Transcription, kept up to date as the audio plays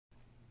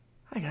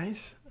Hi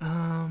guys,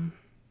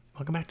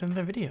 welcome back to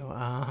another video.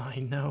 I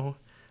know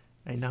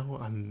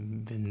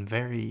I've been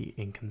very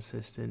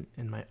inconsistent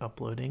in my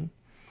uploading.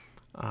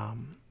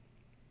 Um,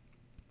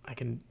 I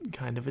can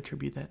kind of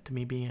attribute that to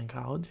me being in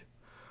college,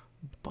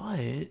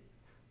 but,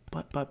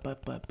 but,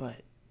 but, but,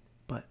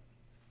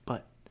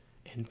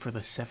 and for the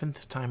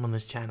 7th time on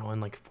this channel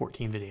in like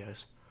 14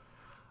 videos,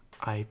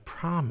 I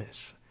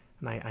promise,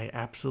 and I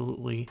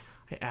absolutely,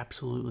 like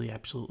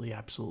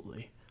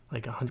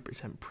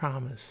 100%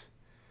 promise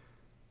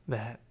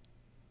that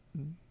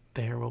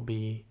there will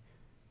be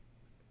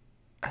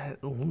at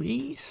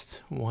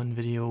least one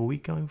video a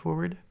week going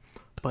forward,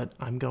 but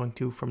I'm going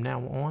to, from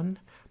now on,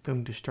 I'm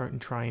going to start and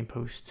try and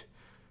post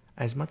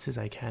as much as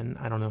I can.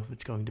 I don't know if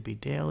it's going to be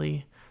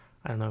daily,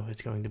 I don't know if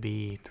it's going to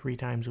be 3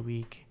 times a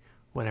week,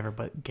 whatever,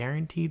 but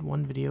guaranteed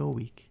one video a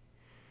week,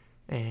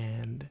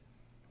 and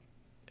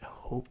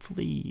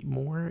hopefully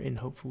more, and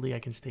hopefully I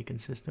can stay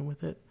consistent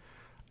with it.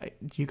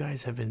 You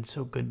guys have been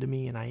so good to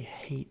me, and I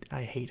hate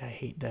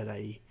that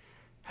I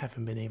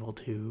haven't been able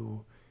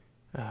to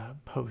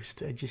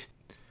post.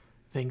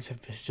 Things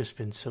have just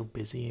been so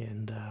busy,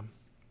 and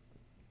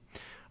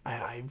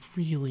I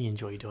really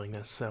enjoy doing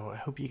this. So I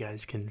hope you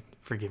guys can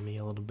forgive me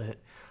a little bit.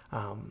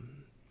 And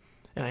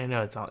I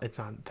know it's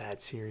not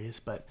that serious,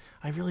 but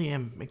I really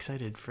am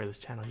excited for this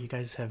channel. You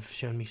guys have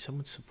shown me so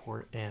much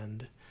support,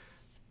 and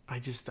I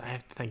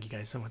have to thank you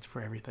guys so much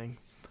for everything.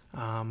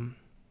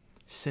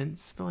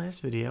 Since the last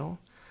video,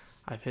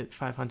 I've hit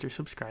 500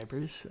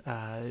 subscribers.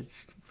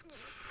 It's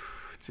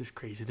just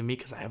crazy to me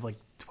because I have like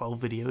 12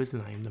 videos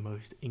and I am the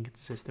most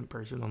inconsistent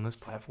person on this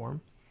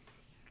platform.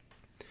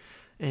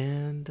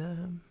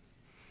 And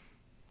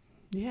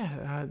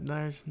yeah,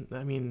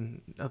 I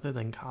mean, other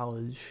than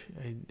college,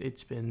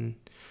 it's been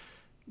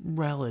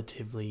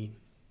relatively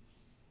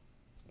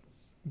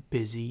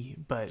busy,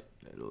 but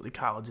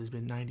college has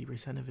been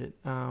 90% of it.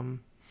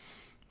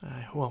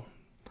 Well,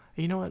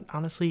 you know what?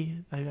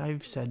 Honestly,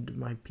 I've said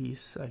my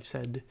piece. I've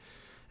said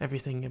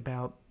everything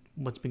about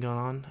what's been going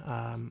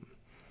on.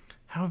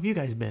 How have you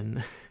guys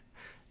been?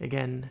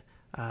 Again,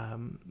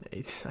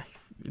 this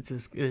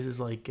is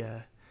like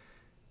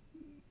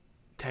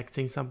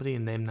texting somebody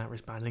and them not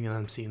responding, and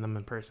I'm seeing them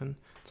in person.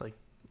 It's like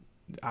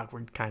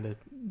awkward kind of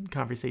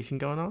conversation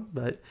going on.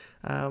 But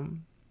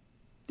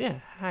yeah,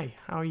 hi.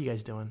 How are you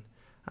guys doing?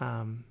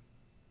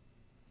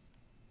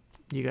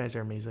 You guys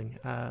are amazing.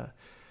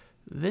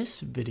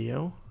 This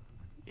video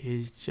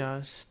is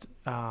just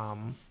a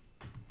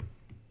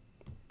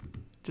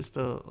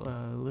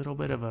little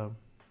bit of a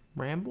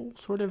ramble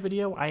sort of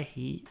video. I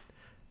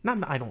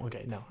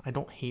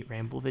don't hate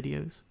ramble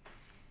videos,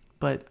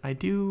 but I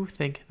do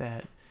think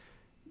that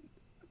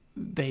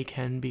they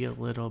can be a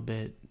little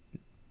bit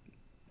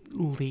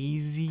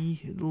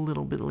lazy.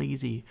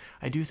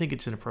 I do think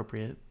it's an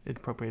appropriate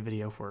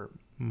video for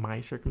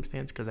my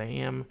circumstance, because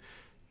I'm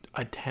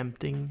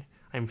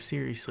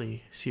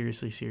seriously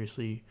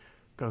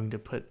going to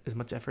put as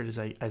much effort as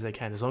I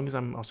can, as long as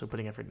I'm also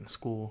putting effort into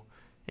school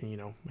and, you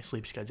know, my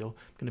sleep schedule.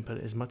 I'm going to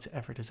put as much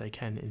effort as I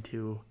can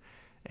into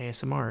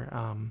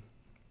ASMR.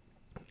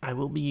 I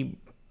will be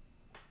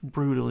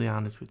brutally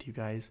honest with you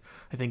guys.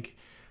 I think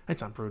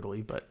it's not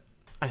brutally, but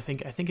I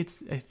think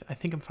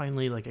I'm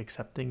finally like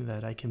accepting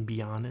that I can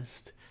be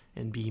honest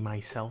and be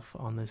myself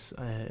on this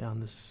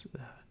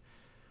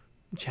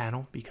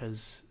channel,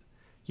 because,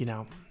 you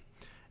know,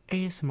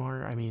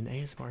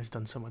 ASMR has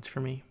done so much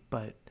for me,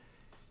 but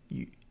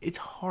it's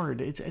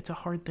hard. It's a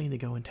hard thing to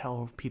go and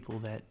tell people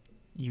that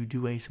you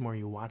do ASMR,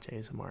 you watch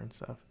ASMR and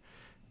stuff.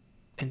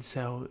 And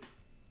so,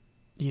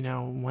 you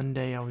know, one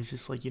day I was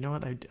just like, you know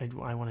what, I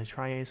want to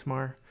try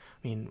ASMR.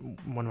 I mean,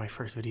 one of my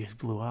first videos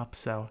blew up,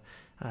 so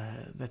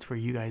that's where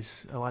a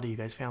lot of you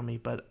guys found me.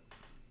 But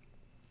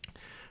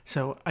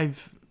so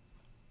I've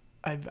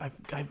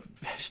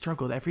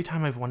struggled every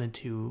time I've wanted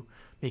to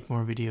make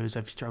more videos.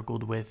 I've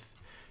struggled with,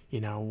 you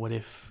know, what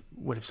if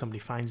somebody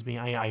finds me?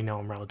 I know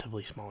I'm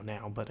relatively small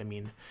now, but I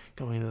mean,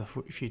 going into the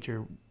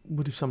future,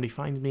 what if somebody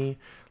finds me?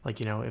 Like,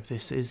 you know, if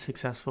this is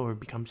successful or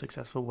becomes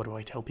successful, what do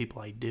I tell people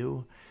I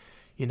do?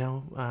 You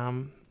know,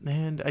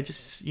 and I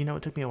just, you know,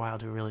 it took me a while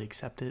to really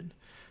accept it,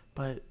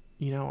 but,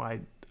 you know,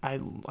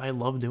 I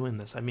love doing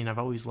this. I mean, I've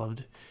always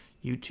loved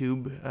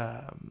YouTube,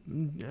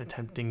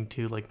 attempting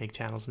to like make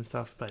channels and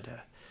stuff, but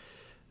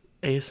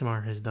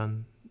ASMR has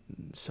done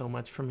so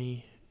much for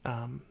me.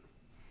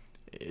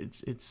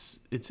 It's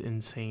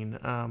insane.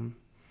 I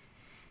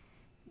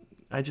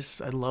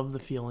love the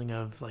feeling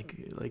of like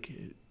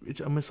it's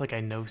almost like I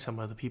know some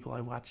of the people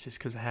I watch, just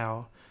because of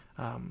how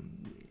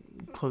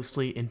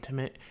closely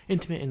intimate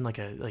in like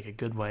a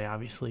good way,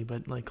 obviously,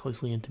 but like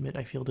closely intimate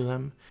I feel to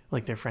them,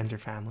 like they're friends or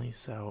family.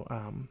 So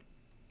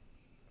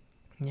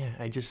yeah,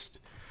 I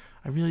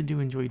really do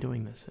enjoy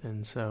doing this,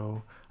 and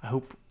so I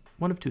hope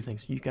one of two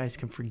things: you guys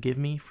can forgive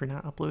me for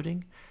not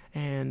uploading,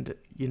 and,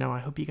 you know, I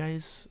hope you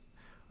guys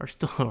are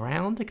still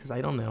around, because I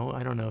don't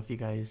know if you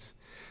guys,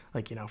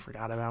 like, you know,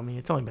 forgot about me.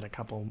 It's only been a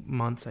couple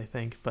months, I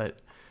think,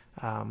 but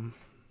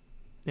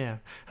yeah, and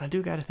I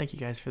do gotta thank you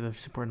guys for the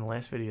support in the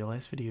last video. The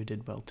last video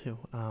did well too.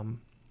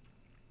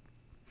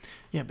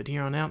 yeah, but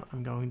here on out,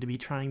 I'm going to be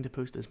trying to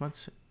post as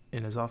much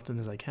and as often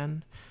as I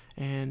can,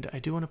 and I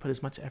do want to put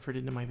as much effort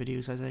into my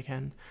videos as I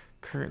can.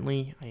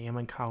 Currently, I am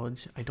in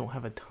college. I don't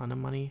have a ton of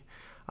money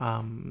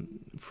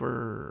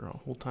for a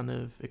whole ton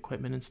of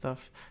equipment and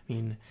stuff. I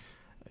mean,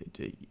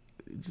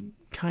 it's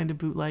kind of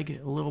bootleg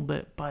a little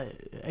bit, but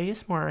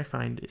ASMR I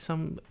find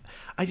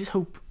I just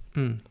hope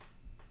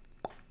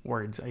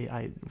words.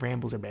 I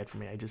rambles are bad for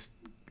me. I just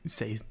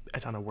say a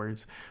ton of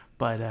words,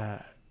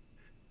 but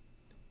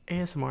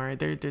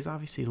ASMR. There's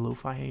obviously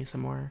lo-fi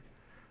ASMR,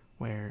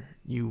 where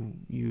you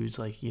use,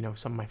 like, you know,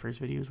 some of my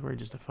first videos were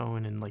just a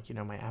phone and, like, you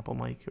know, my Apple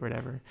mic or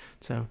whatever.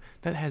 So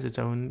that has its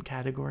own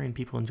category and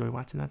people enjoy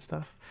watching that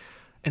stuff.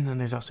 And then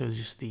there's also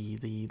just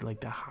the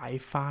like the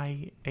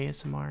hi-fi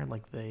ASMR,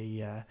 like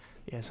the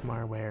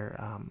ASMR where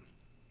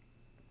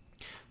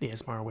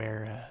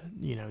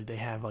you know, they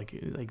have like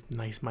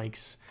nice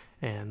mics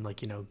and,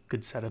 like, you know,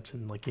 good setups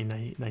and, like, a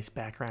nice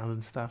background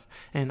and stuff.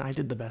 And I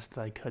did the best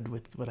that I could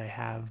with what I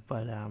have,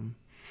 but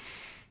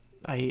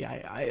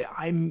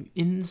I'm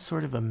in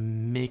sort of a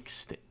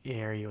mixed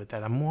area with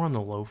that. I'm more on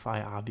the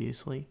lo-fi,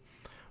 obviously,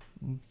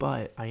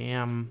 but I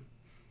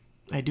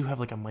do have,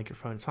 like, a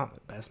microphone. It's not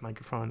the best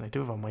microphone. I do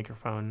have a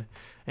microphone,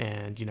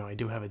 and, you know, I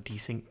do have a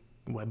decent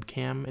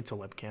webcam. It's a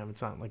webcam.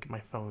 It's not like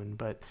my phone,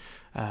 but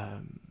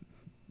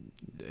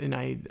and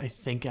I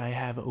think I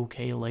have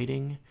okay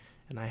lighting,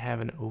 and I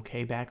have an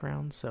okay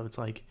background. So it's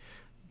like,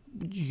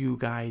 you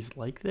guys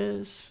like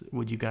this?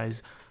 Would you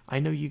guys? I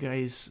know you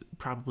guys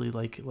probably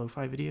like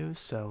lo-fi videos,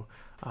 so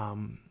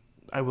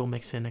I will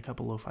mix in a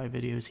couple lo-fi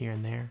videos here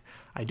and there.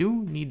 I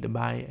do need to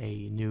buy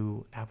a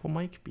new Apple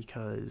mic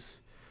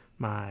because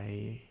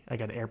I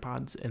got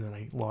AirPods and then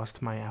I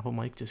lost my Apple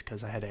mic just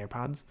because I had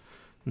AirPods,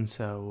 and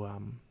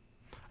so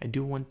I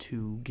do want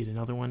to get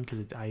another one because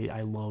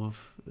I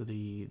love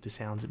the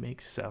sounds it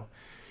makes. So,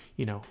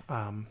 you know,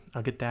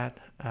 I'll get that.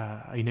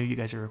 I know you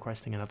guys are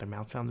requesting another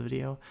mouth sounds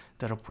video.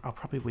 I'll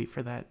probably wait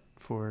for that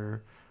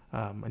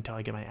until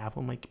I get my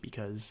Apple mic,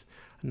 because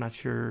I'm not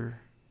sure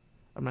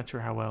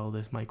how well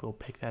this mic will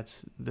pick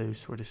those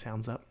sort of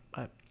sounds up.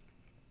 But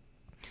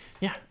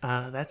yeah,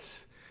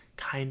 that's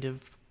kind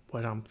of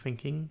what I'm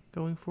thinking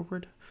going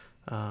forward.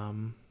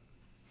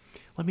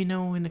 Let me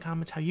know in the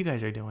comments how you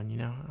guys are doing. You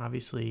know,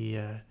 obviously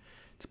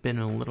it's been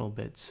a little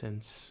bit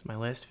since my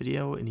last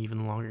video, and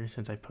even longer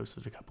since I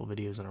posted a couple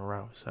videos in a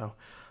row. So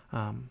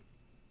I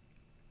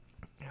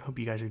hope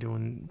you guys are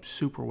doing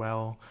super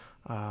well.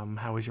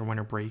 How was your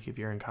winter break if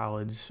you're in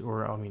college?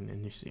 Or, I mean,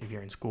 if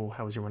you're in school,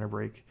 how was your winter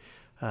break?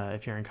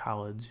 If you're in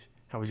college,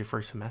 how was your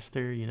first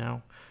semester? You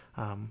know,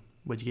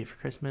 what'd you get for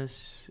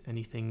Christmas?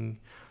 Anything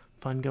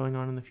fun going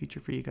on in the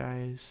future for you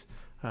guys?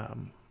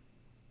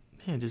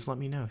 Yeah, just let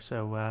me know.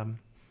 So,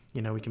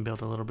 you know, we can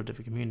build a little bit of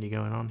a community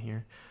going on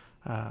here.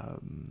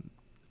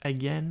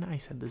 Again, I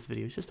said this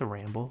video is just a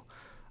ramble.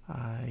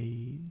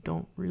 I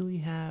don't really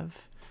have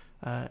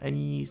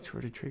any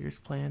sort of triggers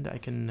planned. I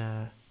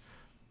can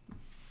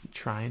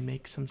try and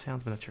make some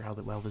sounds, but not sure how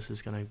well this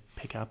is going to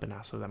pick up, and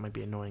also that might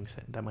be annoying.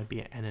 That might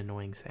be an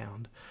annoying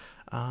sound.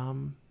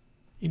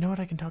 You know what?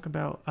 I can talk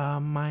about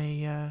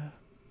my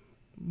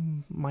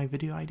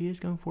video ideas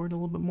going forward a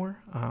little bit more.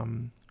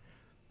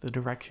 The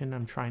direction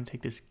I'm trying to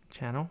take this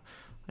channel,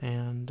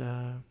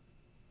 and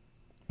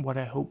what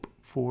I hope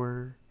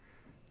for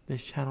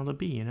this channel to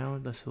be. You know,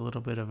 that's a little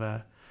bit of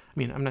a, I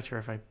mean, I'm not sure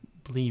if I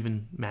believe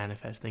in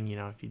manifesting, you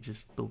know, if you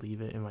just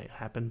believe it, it might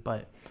happen,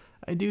 but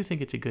I do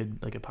think it's a good,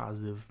 like, a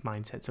positive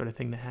mindset sort of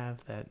thing to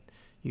have, that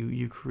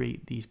you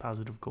create these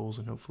positive goals,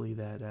 and hopefully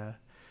that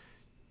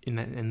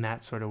in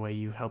that sort of way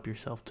you help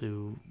yourself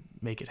to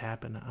make it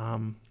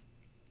happen.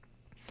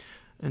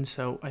 And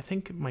so I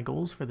think my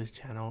goals for this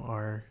channel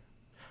are,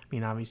 I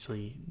mean,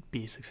 obviously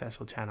be a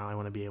successful channel. I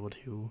want to be able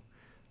to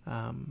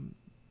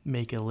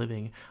make a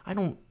living. I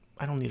don't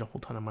need a whole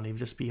ton of money.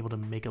 Just be able to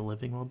make a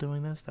living while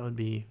doing this. That would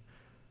be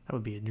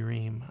a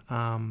dream.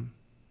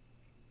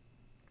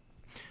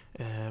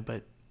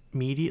 But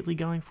immediately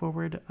going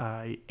forward,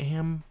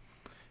 I'm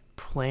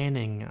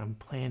planning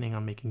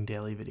on making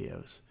daily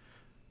videos.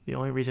 The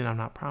only reason I'm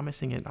not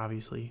promising it,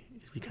 obviously,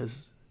 is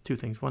because two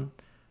things. One,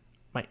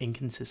 my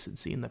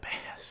inconsistency in the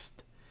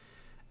past.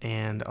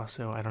 And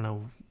also, I don't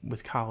know,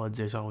 with college,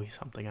 there's always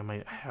something. I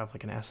might have,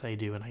 like, an essay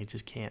due and I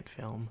just can't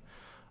film.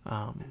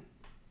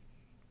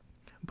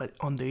 But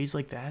on days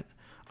like that,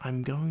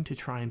 I'm going to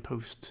try and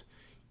post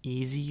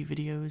easy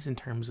videos in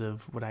terms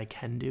of what I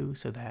can do,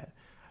 so that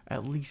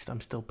at least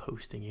I'm still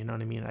posting, you know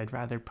what I mean? I'd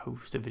rather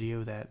post a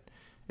video that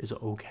is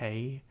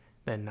okay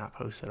than not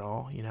post at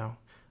all, you know?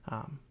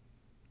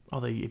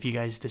 Although if you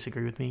guys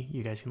disagree with me,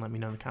 you guys can let me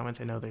know in the comments.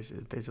 I know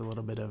there's a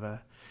little bit of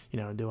a, you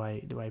know, do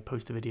I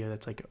post a video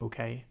that's, like,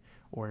 okay,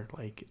 or,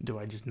 like, do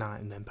I just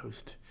not and then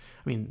post?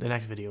 I mean, the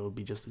next video will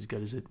be just as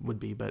good as it would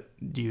be, but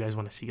do you guys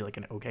want to see, like,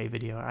 an okay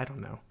video? I don't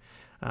know.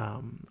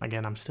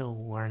 Again, I'm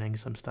still learning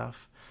some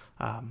stuff.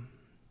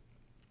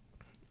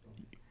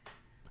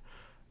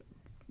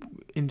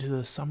 Into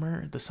the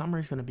summer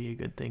is going to be a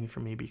good thing for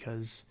me,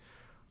 because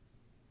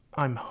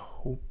I'm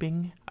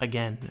hoping,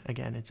 again,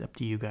 it's up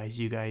to you guys.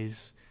 You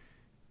guys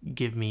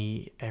give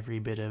me every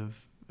bit of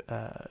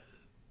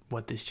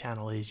what this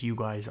channel is. You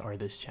guys are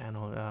this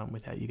channel.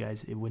 Without you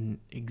guys, it wouldn't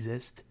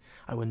exist.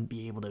 I wouldn't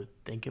be able to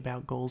think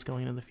about goals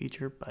going into the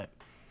future, but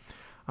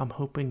I'm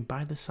hoping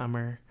by the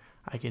summer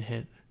I can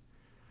hit,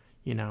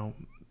 you know,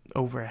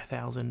 over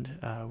 1,000.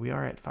 We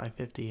are at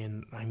 550,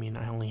 and I mean,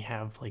 I only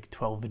have like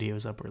 12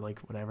 videos up or like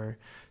whatever.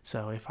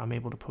 So if I'm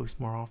able to post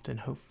more often,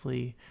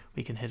 hopefully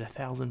we can hit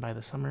 1,000 by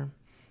the summer,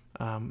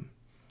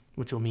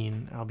 which will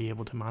mean I'll be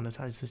able to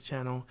monetize this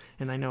channel.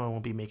 And I know I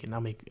won't be making,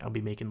 I'll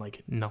be making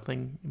like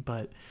nothing,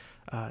 but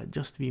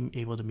just to be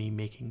able to be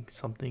making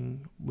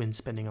something when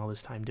spending all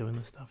this time doing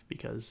this stuff,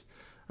 because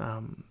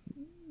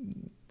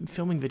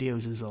filming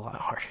videos is a lot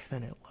harder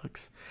than it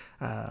looks.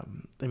 I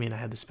mean,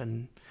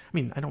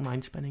 I don't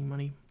mind spending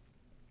money,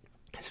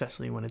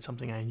 especially when it's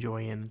something I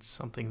enjoy and it's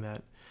something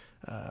that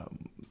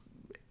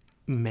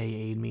may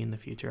aid me in the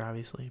future,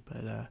 obviously.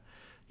 But,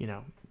 you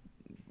know,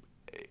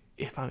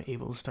 if I'm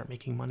able to start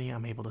making money,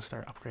 I'm able to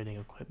start upgrading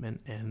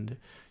equipment and,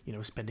 you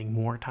know, spending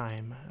more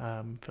time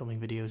filming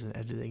videos and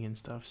editing and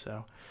stuff.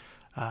 So,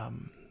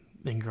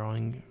 and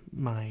growing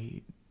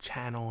my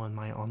channel and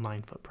my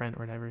online footprint or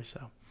whatever.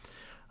 So,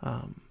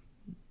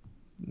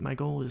 my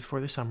goal is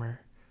for the summer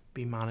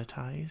be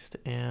monetized,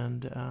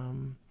 and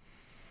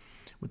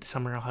with the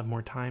summer I'll have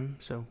more time.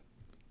 So,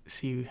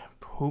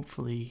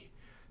 hopefully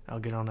I'll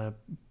get on a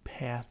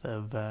path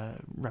of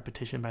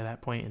repetition by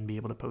that point and be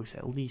able to post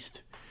at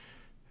least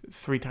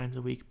 3 times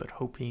a week, but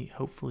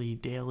hopefully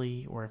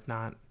daily, or if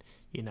not,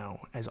 you know,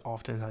 as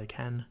often as I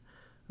can.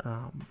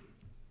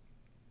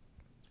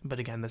 But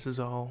again, this is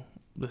all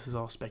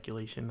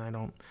speculation. I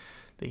don't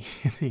the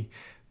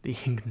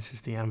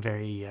inconsistency. I'm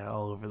very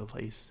all over the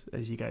place,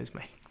 as you guys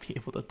might be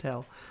able to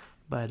tell.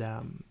 But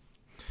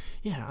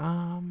yeah,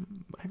 I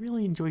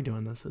really enjoy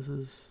doing this. This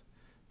is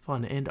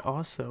fun, and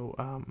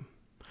also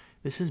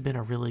this has been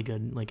a really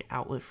good like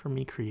outlet for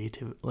me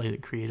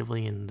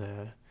creatively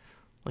and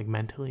like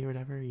mentally or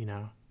whatever, you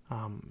know,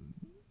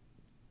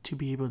 to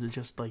be able to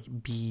just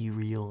like be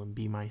real and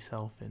be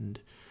myself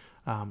and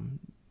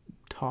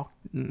talk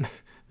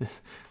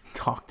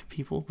to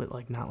people, but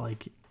like not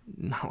like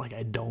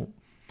I don't,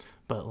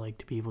 but like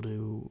to be able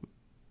to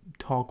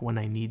talk when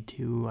I need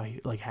to. I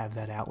like have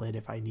that outlet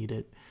if I need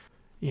it.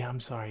 Yeah, I'm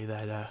sorry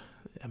that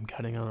I'm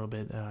cutting a little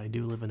bit. I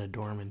do live in a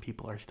dorm and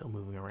people are still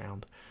moving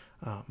around,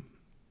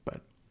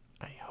 but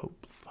I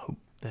hope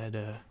that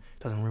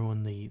doesn't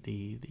ruin the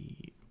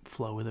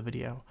flow of the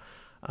video.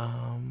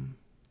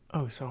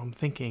 Oh, so I'm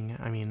thinking,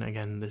 I mean,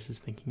 again, this is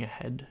thinking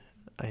ahead.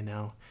 I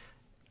know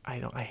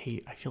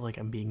I feel like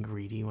I'm being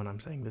greedy when I'm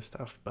saying this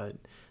stuff, but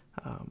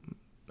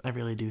I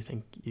really do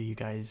think you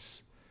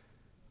guys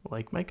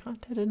like my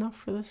content enough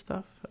for this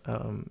stuff.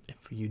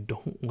 If you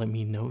don't, let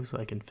me know so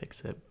I can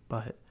fix it.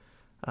 But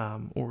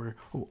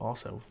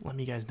also let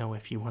me guys know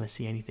if you want to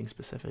see anything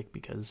specific,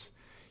 because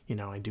you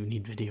know I do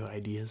need video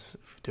ideas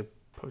to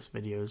post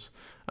videos.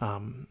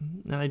 And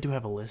I do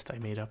have a list I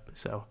made up,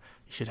 so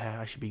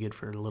I should be good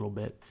for a little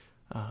bit.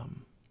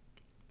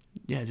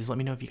 Yeah, just let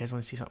me know if you guys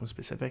want to see something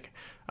specific.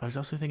 I was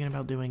also thinking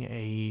about doing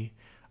a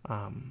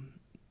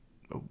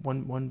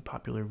one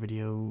popular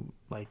video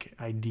like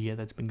idea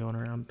that's been going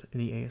around in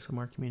the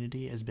ASMR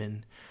community has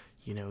been,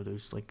 you know,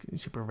 those like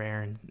super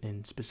rare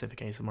and specific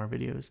ASMR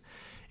videos.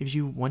 If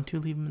you want to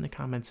leave them in the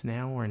comments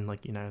now or in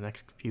like, you know, the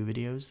next few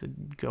videos,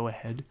 go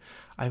ahead.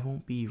 I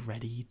won't be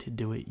ready to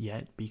do it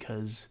yet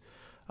because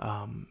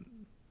I'll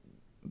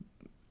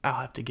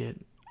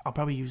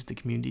probably use the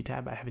community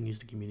tab. I haven't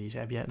used the community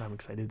tab yet, and I'm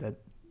excited that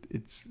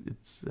it's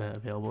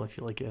available. I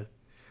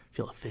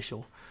feel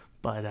official,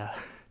 but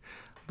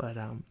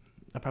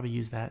I'll probably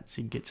use that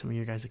so you get some of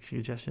your guys'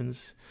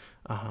 suggestions,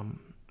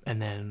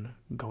 and then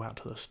go out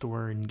to the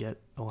store and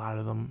get a lot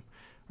of them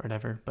or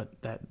whatever.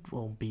 But that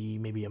will be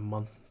maybe a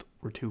month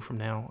or 2 from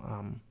now.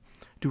 I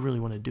do really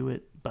want to do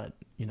it, but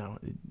you know,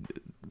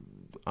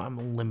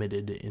 I'm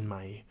limited in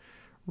my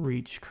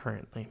reach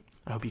currently.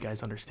 I hope you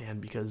guys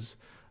understand, because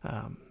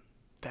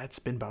that's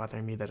been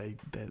bothering me, that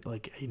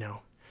like, you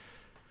know,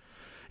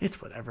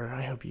 it's whatever.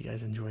 I hope you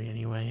guys enjoy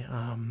anyway.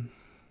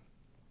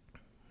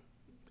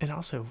 And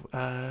also,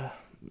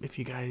 if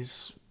you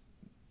guys,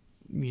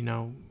 you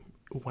know,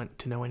 want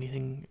to know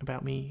anything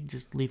about me,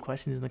 just leave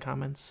questions in the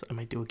comments. I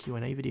might do a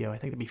Q&A video. I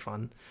think that'd be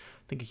fun.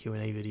 I think a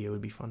Q&A video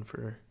would be fun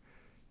for,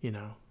 you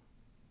know,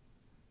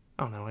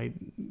 I don't know. I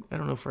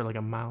don't know, for like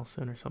a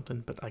milestone or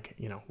something, but like,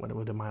 you know, what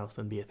would a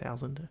milestone be?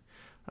 1,000?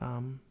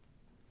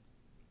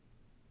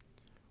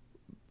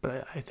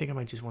 But I think I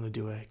might just want to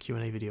do a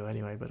Q&A video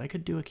anyway, but I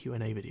could do a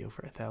Q&A video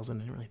for 1,000. I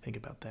didn't really think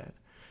about that.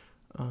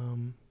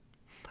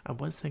 I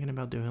was thinking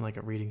about doing like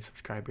a reading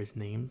subscribers'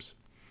 names,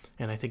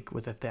 and I think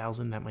with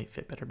 1,000 that might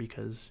fit better,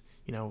 because,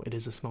 you know, it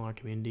is a smaller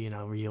community and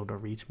I'll be able to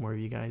reach more of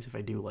you guys. If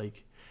I do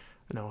like,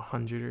 you know,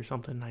 100 or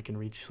something, I can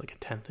reach like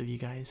 1/10 of you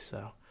guys.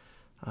 So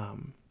I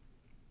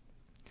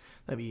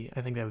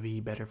think that would be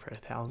better for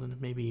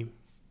 1,000. Maybe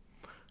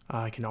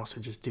I can also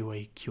just do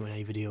a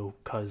Q&A video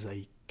because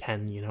I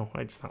can, you know.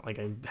 It's not like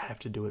I have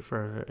to do it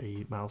for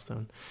a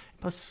milestone.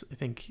 Plus, I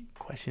think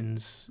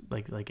questions,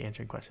 like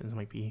answering questions,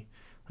 might be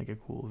like a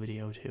cool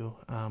video too.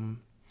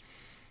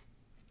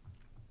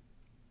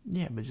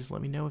 Yeah, but just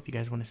let me know if you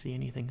guys want to see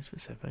anything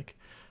specific.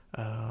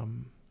 I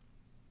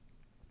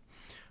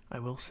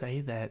will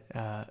say that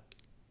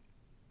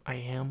I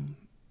am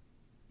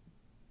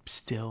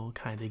still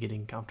kind of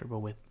getting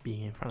comfortable with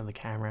being in front of the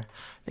camera.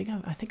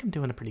 I think I'm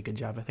doing a pretty good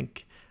job. I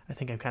think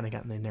I've kind of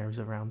gotten the nerves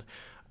around.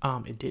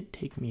 It did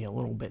take me a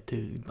little bit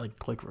to like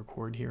click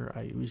record here.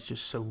 I was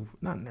just so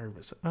not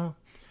nervous. I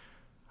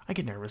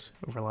get nervous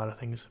over a lot of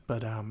things,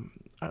 but I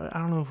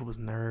don't know if it was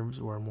nerves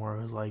or more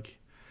it was like,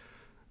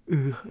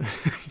 ugh.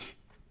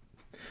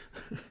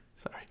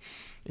 Sorry,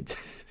 it's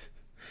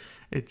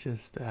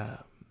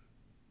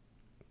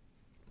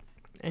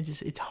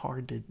it's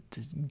hard to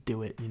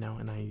do it, you know,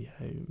 and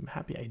I'm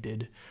happy I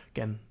did.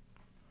 Again,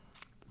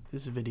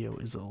 this video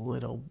is a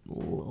little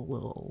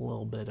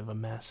bit of a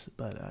mess,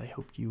 but I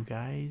hope you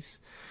guys,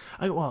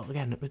 well,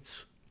 again,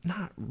 it's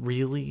not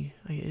really,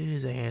 it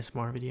is a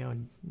ASMR video,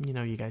 and you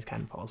know, you guys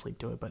kind of fall asleep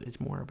to it, but it's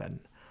more of an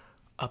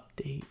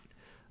update.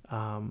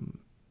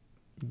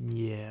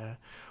 Yeah.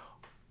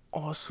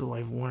 Also,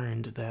 I've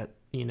learned that,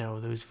 you know,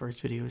 those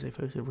first videos I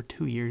posted were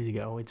 2 years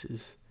ago.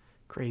 It's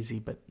crazy,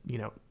 but you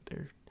know,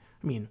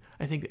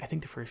 I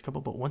think the first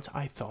couple, but once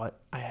I thought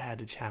I had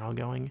a channel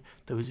going,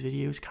 those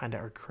videos kind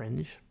of are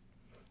cringe.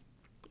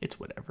 It's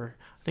whatever.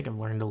 I think I've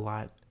learned a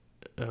lot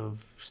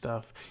of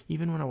stuff.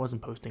 Even when I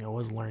wasn't posting, I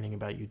was learning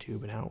about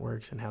YouTube and how it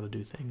works and how to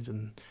do things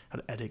and how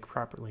to edit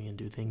properly and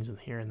do things and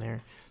here and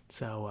there.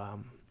 So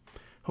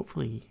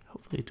hopefully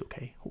it's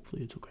okay.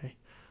 Hopefully it's okay.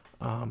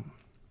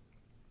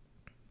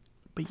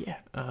 But yeah,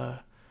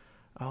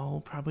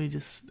 I'll probably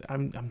just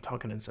I'm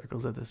talking in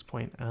circles at this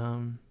point.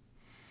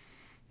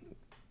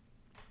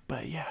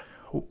 But yeah,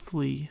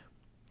 hopefully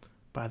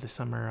by the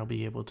summer I'll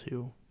be able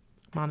to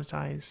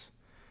monetize,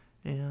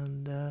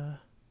 and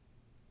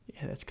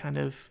yeah, that's kind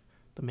of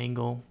the main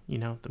goal. You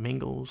know, the main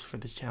goals for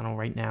this channel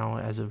right now,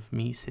 as of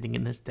me sitting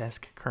in this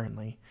desk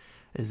currently,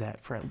 is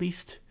that for at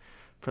least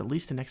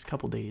the next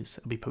couple days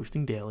I'll be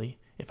posting daily.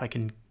 If I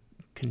can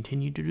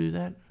continue to do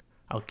that,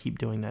 I'll keep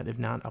doing that. If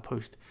not, I'll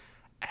post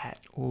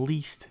at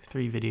least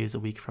 3 videos a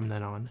week from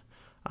then on.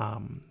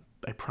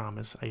 I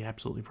promise. I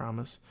absolutely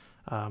promise.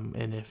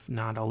 And if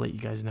not, I'll let you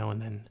guys know,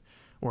 and then,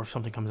 or if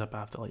something comes up, I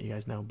have to let you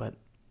guys know. But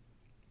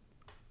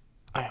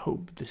I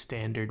hope the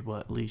standard will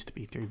at least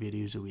be 3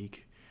 videos a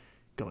week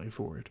going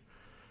forward.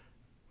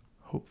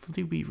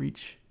 Hopefully we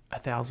reach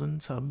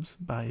 1,000 subs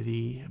by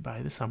the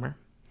summer,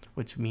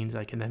 which means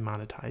I can then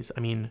monetize. I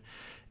mean,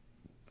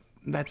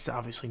 that's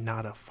obviously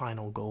not a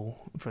final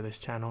goal for this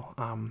channel.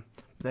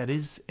 That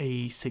is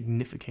a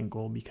significant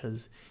goal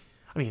because,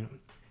 I mean,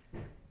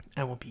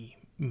 I won't be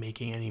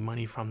making any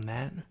money from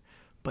that,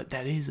 but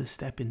that is a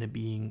step into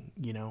being,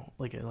 you know,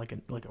 like a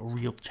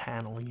real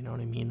channel. You know what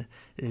I mean?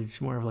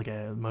 It's more of like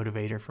a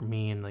motivator for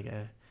me, and like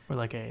a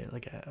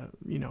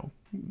you know,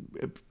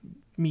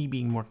 me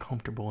being more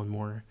comfortable and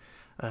more,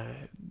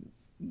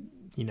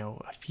 you know,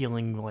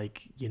 feeling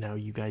like, you know,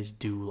 you guys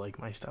do like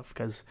my stuff.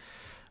 Because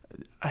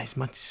as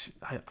much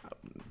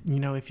you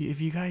know, if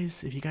you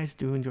guys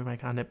do enjoy my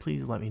content,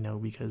 please let me know,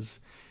 because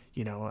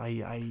you know,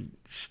 I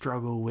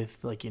struggle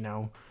with, like, you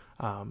know,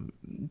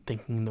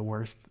 thinking the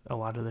worst a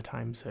lot of the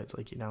time. So it's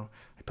like, you know,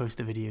 I post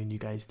a video and you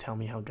guys tell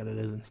me how good it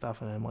is and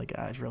stuff, and I'm like,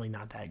 it's really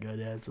not that good.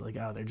 It's like,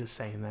 oh, they're just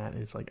saying that.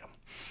 And it's like,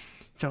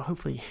 so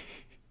hopefully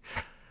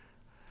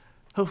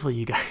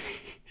you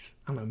guys,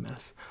 I'm a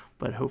mess,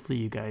 but hopefully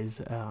you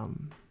guys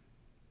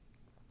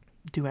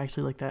do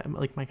actually like that,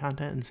 like my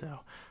content. And so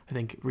I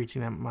think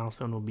reaching that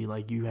milestone will be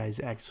like, you guys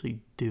actually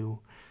do,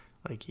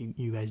 like,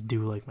 you guys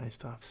do like my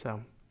stuff.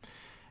 So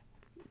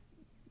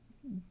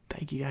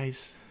thank you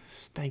guys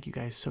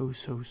so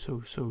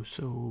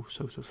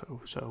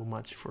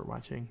much for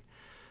watching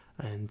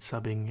and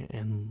subbing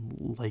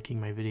and liking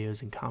my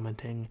videos and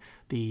commenting.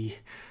 The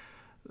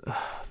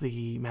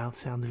mouth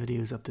sounds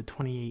videos up to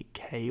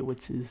 28K,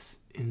 which is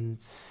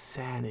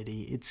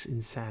insanity. It's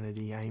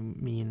insanity. I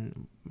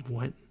mean,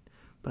 what?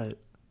 But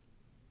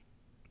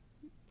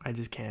I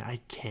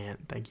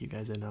can't thank you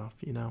guys enough,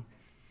 you know?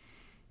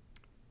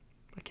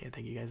 I can't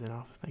thank you guys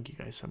enough. Thank you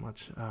guys so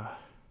much.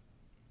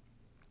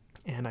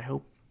 And I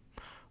hope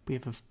we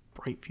have a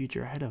bright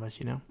future ahead of us,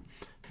 you know?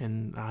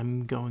 And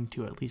I'm going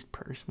to at least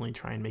personally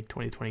try and make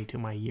 2022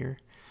 my year.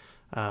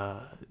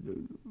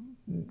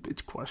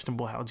 It's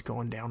questionable how it's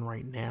going down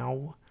right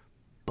now,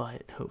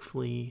 but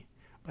hopefully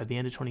by the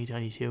end of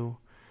 2022,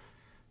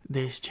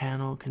 this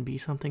channel can be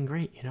something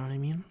great, you know what I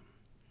mean?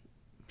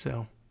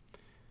 So,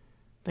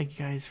 thank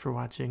you guys for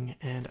watching,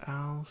 and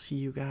I'll see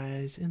you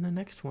guys in the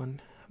next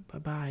one.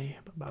 Bye-bye.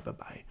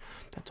 Bye-bye.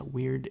 That's a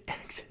weird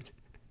accent.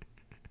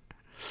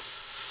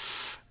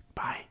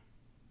 Bye.